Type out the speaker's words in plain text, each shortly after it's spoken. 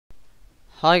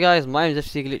Hi guys, my name is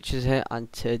FC Glitches here,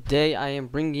 and today I am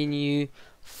bringing you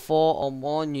 4 or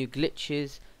more new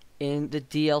glitches in the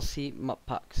DLC map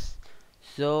packs.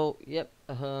 So,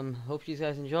 hope you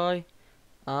guys enjoy,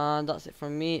 and that's it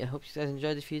from me. I hope you guys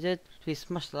enjoyed. If you did, please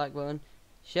smash the like button,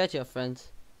 share to your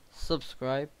friends,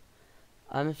 subscribe.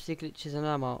 I'm FC Glitches and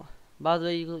I'm out. By the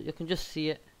way, you can just see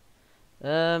it.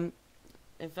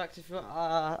 In fact, if you want,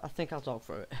 I think I'll talk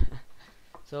through it.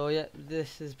 So yeah,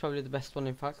 this is probably the best one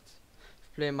in fact.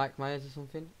 Play Mike Myers or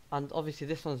something, and obviously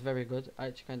this one's very good. I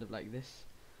actually kind of like this.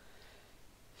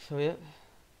 So yeah,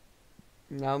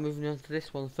 now moving on to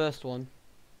this one, first one.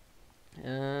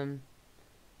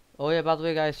 Oh yeah, by the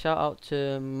way guys, shout out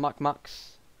to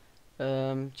Max.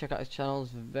 Check out his channel,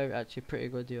 it's very actually pretty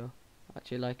good, yo.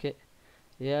 Actually like it.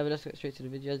 Yeah, but let's get straight to the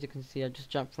video. As you can see, I just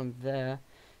jumped from there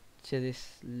to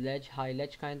this ledge, high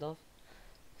ledge kind of.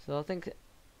 So I think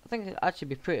it'd actually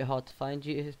be pretty hard to find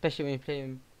you, especially when you're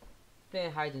playing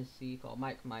hide and seek or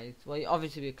Mike Myers. Well, you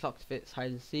obviously be clocked if it's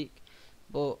hide and seek,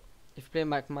 but if you play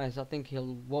Mike Myers, I think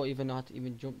he'll won't even know how to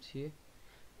even jump to you.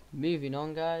 Moving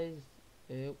on, guys.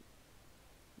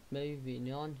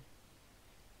 Moving on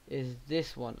is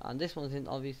this one, and this one's in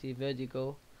obviously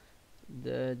Vertigo,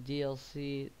 the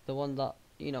DLC, the one that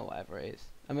whatever it is.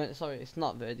 I mean, sorry, it's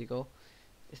not Vertigo.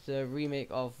 It's the remake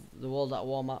of the World at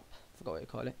War map. Forgot what you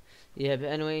call it. Yeah, but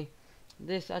anyway.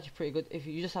 This is actually pretty good. If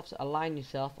you just have to align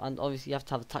yourself, and obviously you have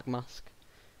to have attack mask,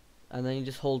 and then you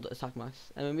just hold attack mask.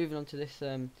 And we're moving on to this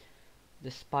the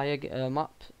Spire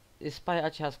map. This Spire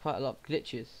actually has quite a lot of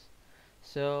glitches,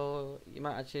 so you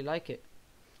might actually like it.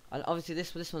 And obviously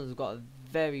this one's got a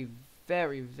very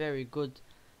good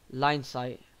line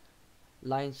sight.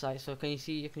 So can you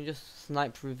see? You can just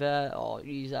snipe through there, or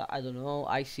use I don't know,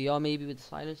 ICR maybe with the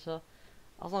silencer,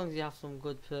 as long as you have some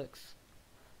good perks.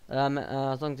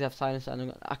 As long as you have silence and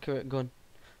an accurate gun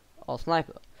or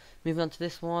sniper. Moving on to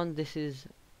this one. This is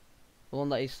the one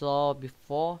that you saw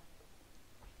before.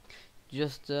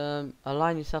 Just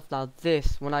align yourself. Now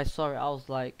this, when I saw it, I was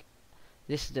like,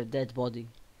 this is a dead body.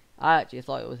 I actually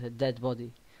thought it was a dead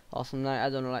body or some I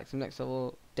don't know, like some next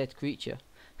level dead creature.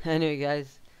 Anyway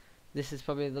guys, this is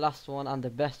probably the last one and the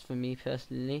best for me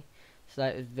personally. So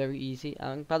that is very easy.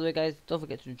 And by the way guys, don't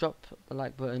forget to drop the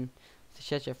like button, to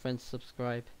share to your friends,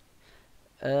 subscribe.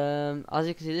 As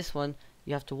you can see, this one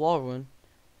you have to wall run,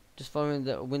 just following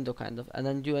the window kind of, and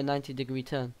then do a 90-degree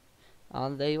turn,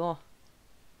 and there you are.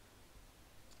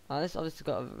 And this obviously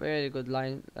got a really good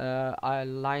line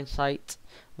sight.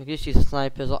 We can just use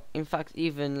snipers, or in fact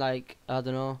even like I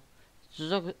don't know,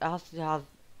 it has to have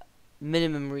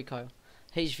minimum recoil.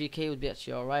 HVK would be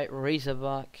actually alright.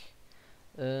 Razorback,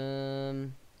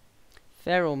 Pharaoh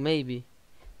maybe,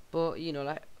 but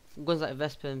like guns like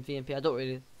Vesper and VMP, I don't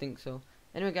really think so.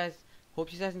 Anyway guys,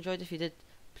 hope you guys enjoyed. If you did,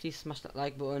 please smash that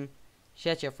like button,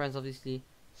 share to your friends obviously,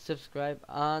 subscribe.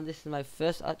 And this is my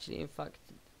first actually in fact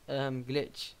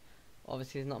glitch.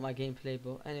 Obviously it's not my gameplay,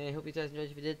 but anyway, hope you guys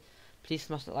enjoyed. If you did, please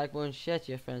smash that like button, share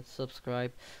to your friends,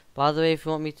 subscribe. By the way, if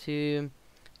you want me to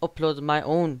upload my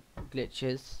own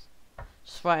glitches,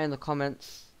 just write in the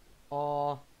comments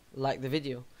or like the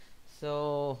video.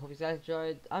 So hope you guys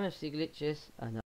enjoyed. I'm FC Glitches and